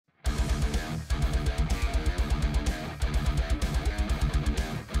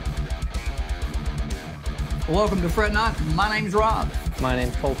Welcome to Fret Not. My name's Rob. My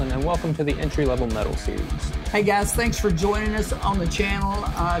name's Colton, and welcome to the entry-level metal series. Hey guys, thanks for joining us on the channel.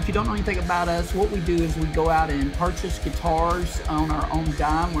 If you don't know anything about us, what we do is we go out and purchase guitars on our own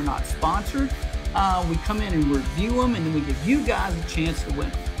dime. We're not sponsored. We come in and review them, and then we give you guys a chance to win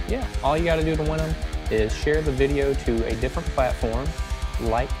them. Yeah, all you got to do to win them is share the video to a different platform,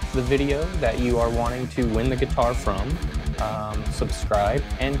 like the video that you are wanting to win the guitar from, subscribe,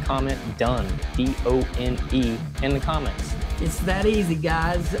 and comment DONE, D-O-N-E, in the comments. It's that easy,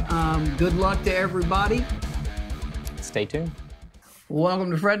 guys. Good luck to everybody. Stay tuned.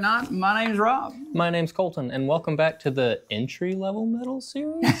 Welcome to Fret Not. My name's Rob. My name's Colton, and welcome back to the entry-level metal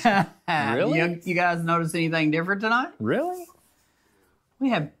series. Really? You guys notice anything different tonight? Really? We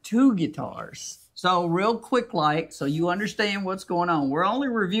have two guitars. So real quick, so you understand what's going on. We're only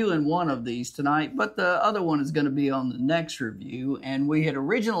reviewing one of these tonight, but the other one is going to be on the next review. And we had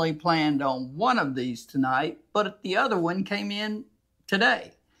originally planned on one of these tonight, but the other one came in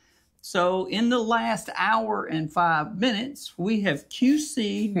today. So in the last hour and 5 minutes, we have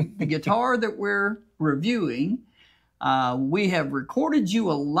QC'd the guitar that we're reviewing. We have recorded you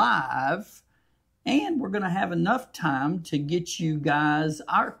alive. And we're going to have enough time to get you guys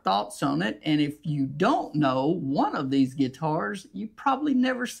our thoughts on it. And if you don't know one of these guitars, you've probably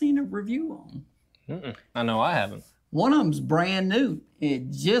never seen a review on. I know I haven't. One of them's brand new. It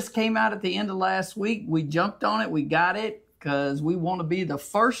just came out at the end of last week. We jumped on it. We got it because we want to be the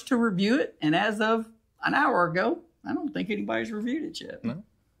first to review it. And as of an hour ago, I don't think anybody's reviewed it yet. No.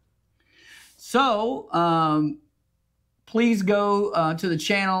 So, please go to the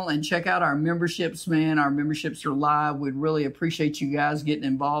channel and check out our memberships, man. Our memberships are live. We'd really appreciate you guys getting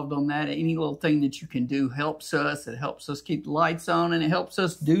involved on that. Any little thing that you can do helps us. It helps us keep the lights on, and it helps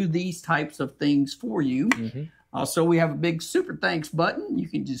us do these types of things for you. Also, we have a big super thanks button. You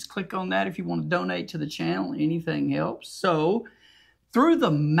can just click on that if you want to donate to the channel. Anything helps. So, through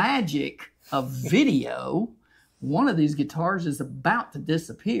the magic of video, one of these guitars is about to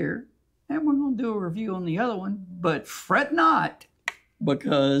disappear. And we're going to do a review on the other one, but fret not,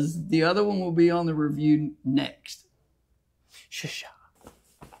 because the other one will be on the review next. Shusha.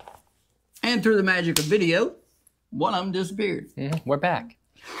 And through the magic of video, one of them disappeared. We're back.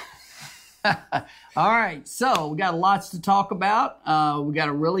 All right, so we got lots to talk about. We got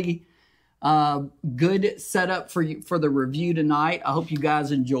a really good setup for you for the review tonight. I hope you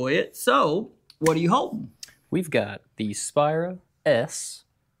guys enjoy it. So, what are you holding? We've got the Spira S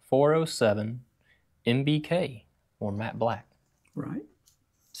 407 MBK, or matte black. Right.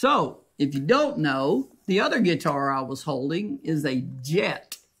 So, if you don't know, the other guitar I was holding is a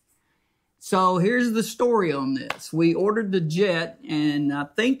Jet. So, here's the story on this. We ordered the Jet, and I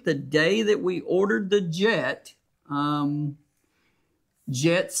think the day that we ordered the Jet,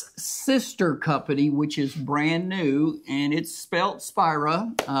 Jet's sister company, which is brand new, and it's spelt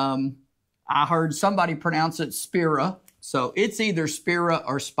Spira. I heard somebody pronounce it Spira. So it's either Spira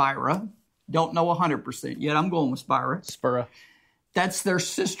or Spira. Don't know 100% yet. I'm going with Spira. Spira. That's their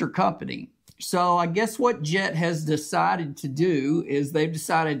sister company. So I guess what Jet has decided to do is they've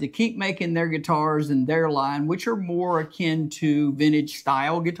decided to keep making their guitars in their line, which are more akin to vintage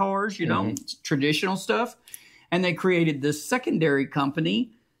style guitars, you know, traditional stuff. And they created this secondary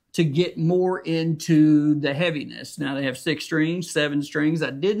company to get more into the heaviness. Now they have 6 strings, 7 strings. I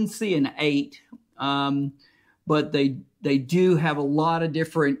didn't see an 8, but they do have a lot of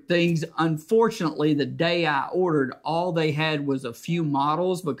different things. Unfortunately, the day I ordered, all they had was a few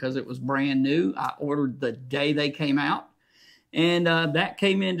models because it was brand new. I ordered the day they came out, and that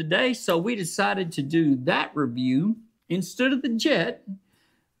came in today. So we decided to do that review instead of the Jet.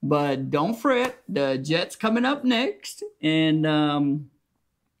 But don't fret, the Jet's coming up next. And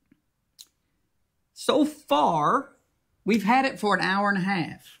so far, we've had it for an hour and a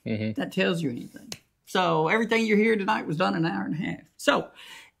half. That tells you anything. So everything you hear tonight was done in an hour and a half. So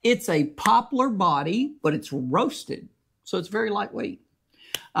it's a poplar body, but it's roasted. So it's very lightweight.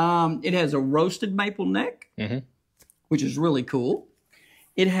 It has a roasted maple neck, which is really cool.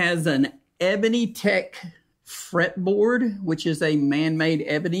 It has an Ebony Tech fretboard, which is a man-made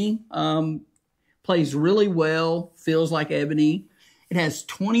ebony. Plays really well, feels like ebony. It has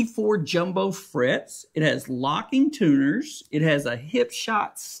 24 jumbo frets. It has locking tuners. It has a hip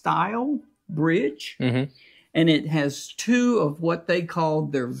shot style bridge, and it has 2 of what they call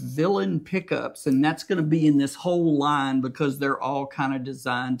their Villian pickups, and that's going to be in this whole line because they're all kind of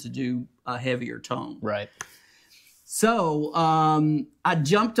designed to do a heavier tone. Right. So I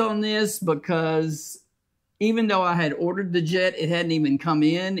jumped on this because even though I had ordered the Jet, it hadn't even come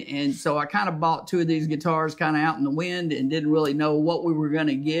in. And so I kind of bought 2 of these guitars kind of out in the wind and didn't really know what we were going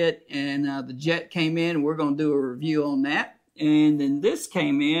to get. And the Jet came in, and we're going to do a review on that. And then this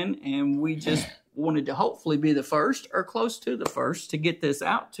came in, and we just wanted to hopefully be the first or close to the first to get this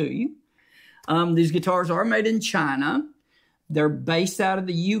out to you. These guitars are made in China. They're based out of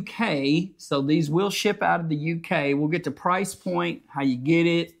the UK, so these will ship out of the UK. We'll get to price point, how you get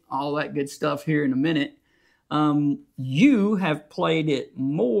it, all that good stuff here in a minute. You have played it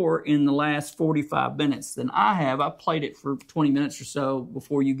more in the last 45 minutes than I have. I played it for 20 minutes or so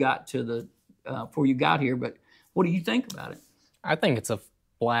before you got to the before you got here. But what do you think about it? I think it's a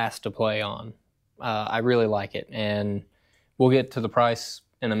blast to play on. I really like it, and we'll get to the price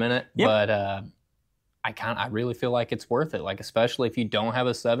in a minute. Yep. But I really feel like it's worth it. Like, especially if you don't have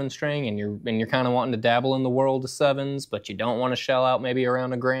a 7-string and you're kind of wanting to dabble in the world of 7s, but you don't want to shell out maybe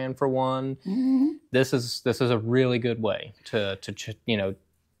around $1,000 for one. Mm-hmm. This is a really good way to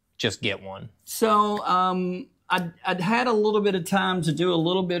just get one. So I'd had a little bit of time to do a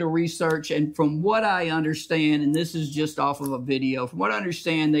little bit of research, and from what I understand, and this is just off of a video, from what I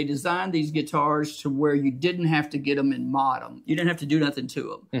understand, they designed these guitars to where you didn't have to get them and mod them. You didn't have to do nothing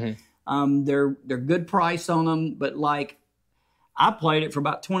to them. Mm-hmm. They're good price on them, but like I played it for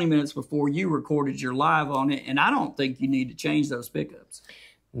about 20 minutes before you recorded your live on it, and I don't think you need to change those pickups.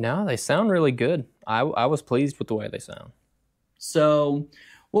 No, they sound really good. I was pleased with the way they sound. So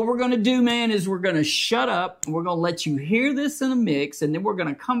what we're going to do, man, is we're going to shut up, and we're going to let you hear this in a mix, and then we're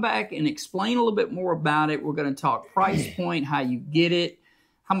going to come back and explain a little bit more about it. We're going to talk price point, how you get it,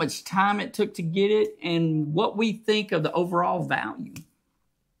 how much time it took to get it, and what we think of the overall value.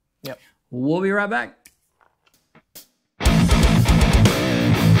 Yep. We'll be right back.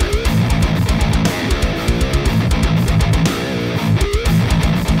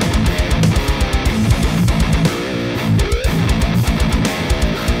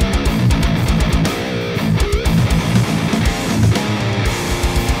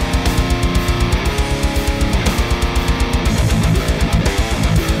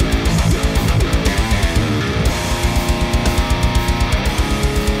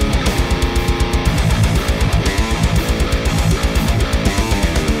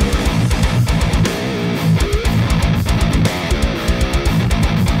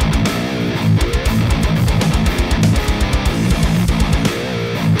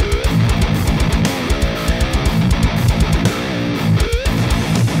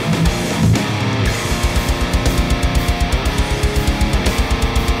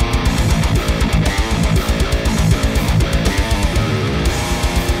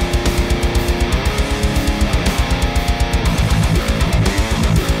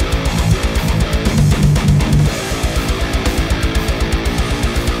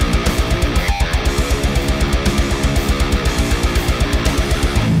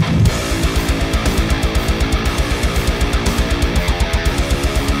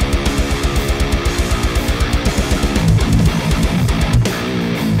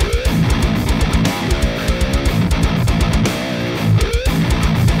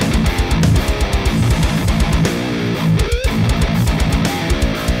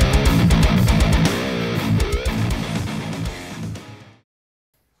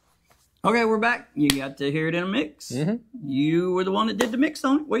 Okay, we're back. You got to hear it in a mix. Mm-hmm. You were the one that did the mix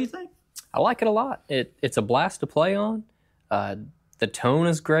on it. What do you think? I like it a lot. It's a blast to play on. The tone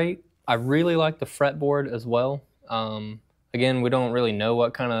is great. I really like the fretboard as well. Again, we don't really know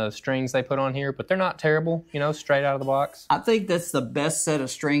what kind of strings they put on here, but they're not terrible, straight out of the box. I think that's the best set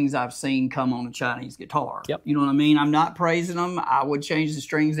of strings I've seen come on a Chinese guitar. Yep. You know what I mean? I'm not praising them. I would change the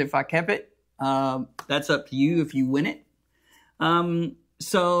strings if I kept it. That's up to you if you win it.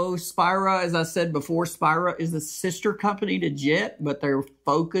 So Spira, as I said before, Spira is a sister company to Jet, but they're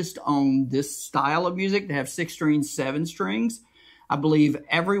focused on this style of music. They have 6 strings, 7 strings. I believe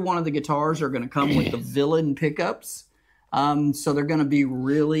every one of the guitars are going to come with the Villian pickups. So they're going to be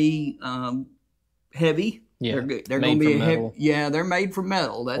really heavy. Yeah, they're going to be heavy. Yeah, they're made for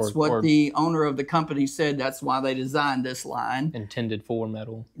metal. That's what the owner of the company said. That's why they designed this line. Intended for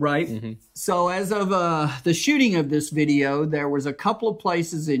metal. Right. Mm-hmm. So as of the shooting of this video, there was a couple of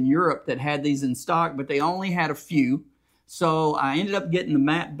places in Europe that had these in stock, but they only had a few. So I ended up getting the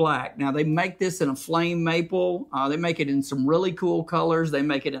matte black. Now, they make this in a flame maple. They make it in some really cool colors. They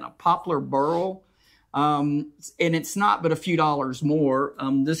make it in a poplar burl. And it's not but a few dollars more.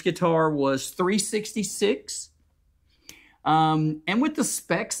 This guitar was $366. And with the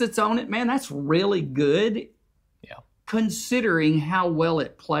specs that's on it, man, that's really good. Yeah. Considering how well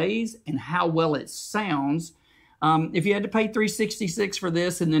it plays and how well it sounds. If you had to pay $366 for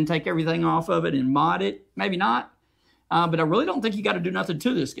this and then take everything off of it and mod it, maybe not. But I really don't think you got to do nothing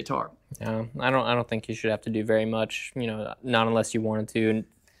to this guitar. No, I don't think you should have to do very much. You know, not unless you wanted to. And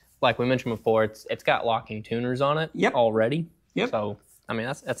like we mentioned before, it's got locking tuners on it already. Yep. So I mean,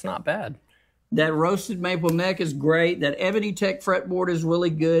 that's not bad. That roasted maple neck is great. That Ebony Tech fretboard is really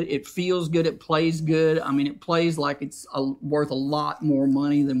good. It feels good. It plays good. I mean, it plays like it's worth a lot more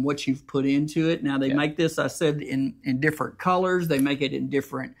money than what you've put into it. Now, they make this, I said, in different colors. They make it in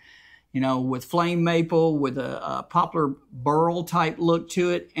different, you know, with flame maple, with a poplar burl type look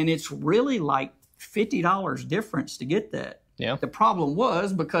to it. And it's really like $50 difference to get that. Yeah. The problem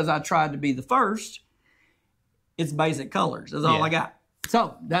was, because I tried to be the first, it's basic colors. That's all I got.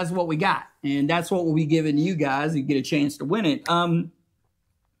 So that's what we got, and that's what we'll be giving you guys. You get a chance to win it. The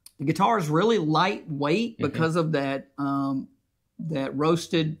guitar is really lightweight because of that that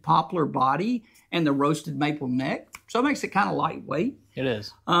roasted poplar body and the roasted maple neck, so it makes it kind of lightweight. It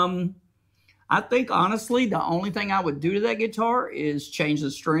is. I think, honestly, the only thing I would do to that guitar is change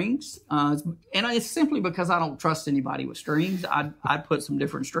the strings, and it's simply because I don't trust anybody with strings. I'd put some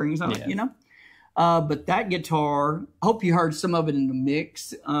different strings on it, you know. But that guitar, I hope you heard some of it in the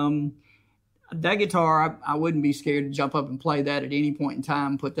mix. That guitar, I wouldn't be scared to jump up and play that at any point in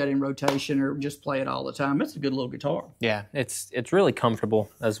time, put that in rotation, or just play it all the time. It's a good little guitar. Yeah, it's really comfortable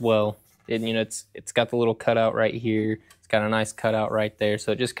as well. You know, it's got the little cutout right here. It's got a nice cutout right there,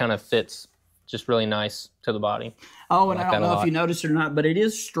 so it just kind of fits just really nice to the body. Oh, and I don't know if you noticed or not, but it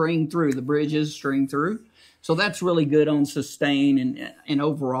is stringed through. The bridge is stringed through. So that's really good on sustain and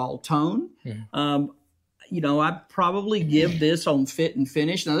overall tone. You know, I'd probably give this on fit and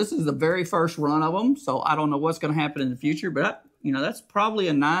finish. Now, this is the very first run of them, so I don't know what's going to happen in the future, but you know, that's probably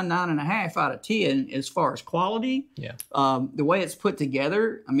a 9, 9.5 out of 10 as far as quality. Yeah. The way it's put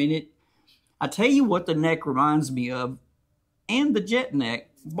together, I mean, I tell you what the neck reminds me of, and the Jet neck,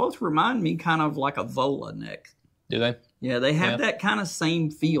 both remind me kind of like a Vola neck. Do they? Yeah, they have that kind of same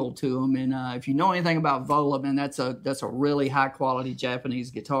feel to them. And if you know anything about Vola, man, that's a really high-quality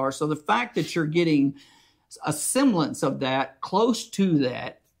Japanese guitar. So the fact that you're getting a semblance of that, close to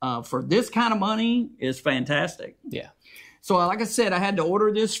that, for this kind of money is fantastic. Yeah. So like I said, I had to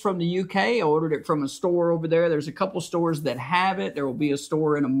order this from the UK. I ordered it from a store over there. There's a couple stores that have it. There will be a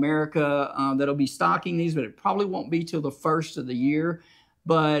store in America that'll be stocking these, but it probably won't be till the first of the year.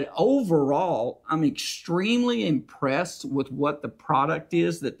 But overall, I'm extremely impressed with what the product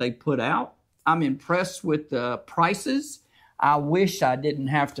is that they put out. I'm impressed with the prices. I wish I didn't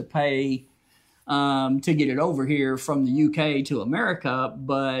have to pay to get it over here from the UK to America.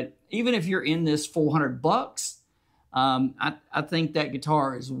 But even if you're in this $400, I think that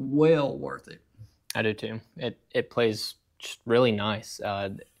guitar is well worth it. I do too. It plays just really nice.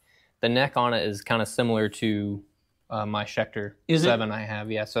 The neck on it is kind of similar to my Schecter 7 I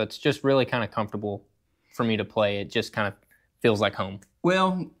have, so it's just really kind of comfortable for me to play. It just kind of feels like home.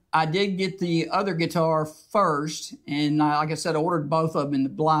 Well, I did get the other guitar first, and like I said, I ordered both of them in the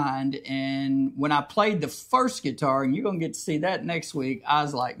blind, and when I played the first guitar, and you're going to get to see that next week, I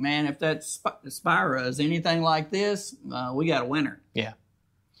was like, man, if that Spira is anything like this, we got a winner. Yeah.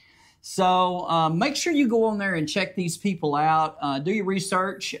 So make sure you go on there and check these people out. Do your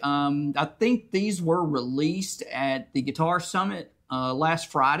research. I think these were released at the Guitar Summit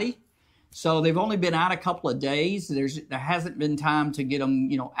last Friday. So they've only been out a couple of days. There hasn't been time to get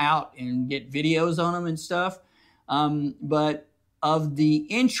them, you know, out and get videos on them and stuff. But of the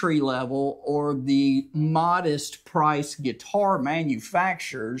entry level or the modest price guitar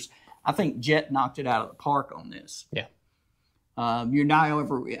manufacturers, I think Jet knocked it out of the park on this. Yeah. You're not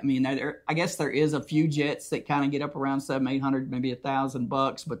over. I mean, I guess there is a few Jets that kind of get up around $700, $800, maybe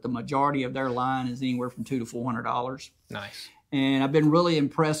 $1,000, but the majority of their line is anywhere from $200 to $400. Nice. And I've been really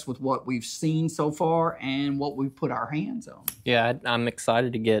impressed with what we've seen so far and what we've put our hands on. Yeah, I'm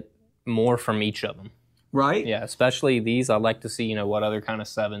excited to get more from each of them. Right. Yeah, especially these. I'd like to see, you know, what other kind of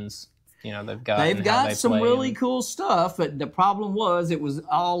sevens, you know, they've got. They've got some really cool stuff, but the problem was it was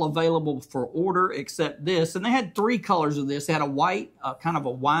all available for order except this. And they had 3 colors of this. They had a white, kind of a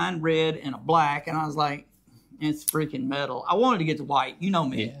wine red, and a black. And I was like, it's freaking metal. I wanted to get the white. You know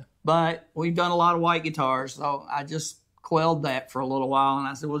me. Yeah. But we've done a lot of white guitars, so I just quelled that for a little while. And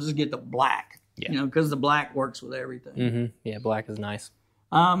I said, we'll just get the black. Yeah. You know, because the black works with everything. Mm-hmm. Yeah, black is nice.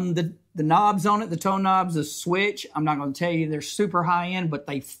 The knobs on it, the tone knobs, the switch, I'm not going to tell you they're super high end, but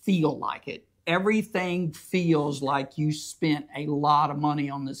they feel like it. Everything feels like you spent a lot of money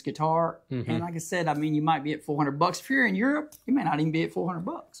on this guitar. Mm-hmm. And like I said, I mean, you might be at $400. If you're in Europe, you may not even be at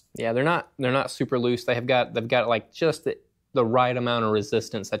 $400. Yeah, they're not super loose. They've got like just the right amount of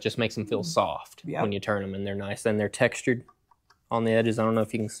resistance that just makes them feel soft when you turn them, and they're nice. And they're textured on the edges. I don't know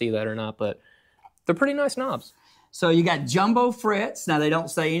if you can see that or not, but they're pretty nice knobs. So you got jumbo frets. Now, they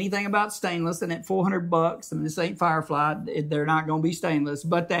don't say anything about stainless, and at $400, I mean, this ain't Firefly. They're not going to be stainless.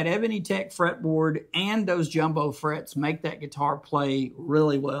 But that Ebony Tech fretboard and those jumbo frets make that guitar play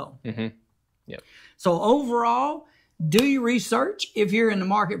really well. Yep. So overall, do your research. If you're in the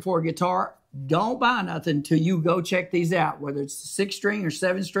market for a guitar, don't buy nothing until you go check these out, whether it's 6-string or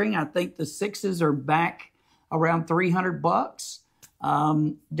 7-string. I think the 6s are back around $300.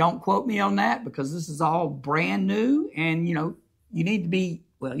 Don't quote me on that because this is all brand new, and you know, you need to be,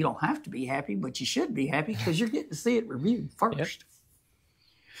 well, you don't have to be happy, but you should be happy because you're getting to see it reviewed first. Yep.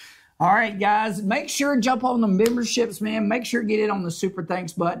 All right, guys, make sure to jump on the memberships, man. Make sure to get it on the super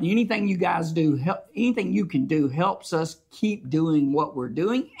thanks button. Anything you guys do, anything you can do helps us keep doing what we're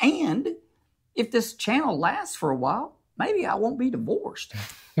doing. And if this channel lasts for a while, maybe I won't be divorced.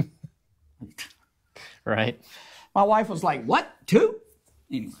 Right. My wife was like, what, 2?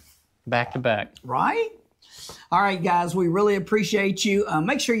 Anyway. Back to back. Right? All right, guys, we really appreciate you.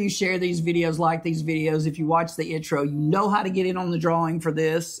 Make sure you share these videos, like these videos. If you watch the intro, you know how to get in on the drawing for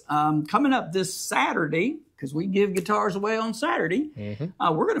this. Coming up this Saturday, because we give guitars away on Saturday,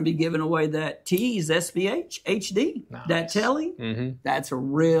 we're going to be giving away that Tease SBH HD, that Telly. That's a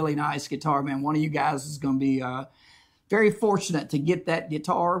really nice guitar, man. One of you guys is going to be very fortunate to get that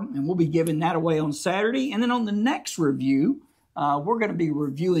guitar, and we'll be giving that away on Saturday. And then on the next review, we're going to be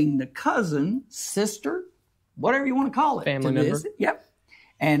reviewing the cousin, sister, whatever you want to call it. Family member. Yep.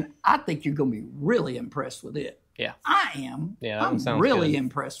 And I think you're going to be really impressed with it. Yeah. I am. Yeah, I'm really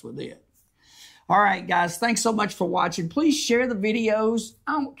impressed with it. All right, guys, thanks so much for watching. Please share the videos.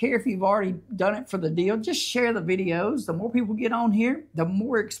 I don't care if you've already done it for the deal. Just share the videos. The more people get on here, the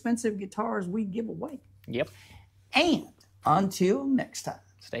more expensive guitars we give away. Yep. And until next time.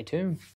 Stay tuned.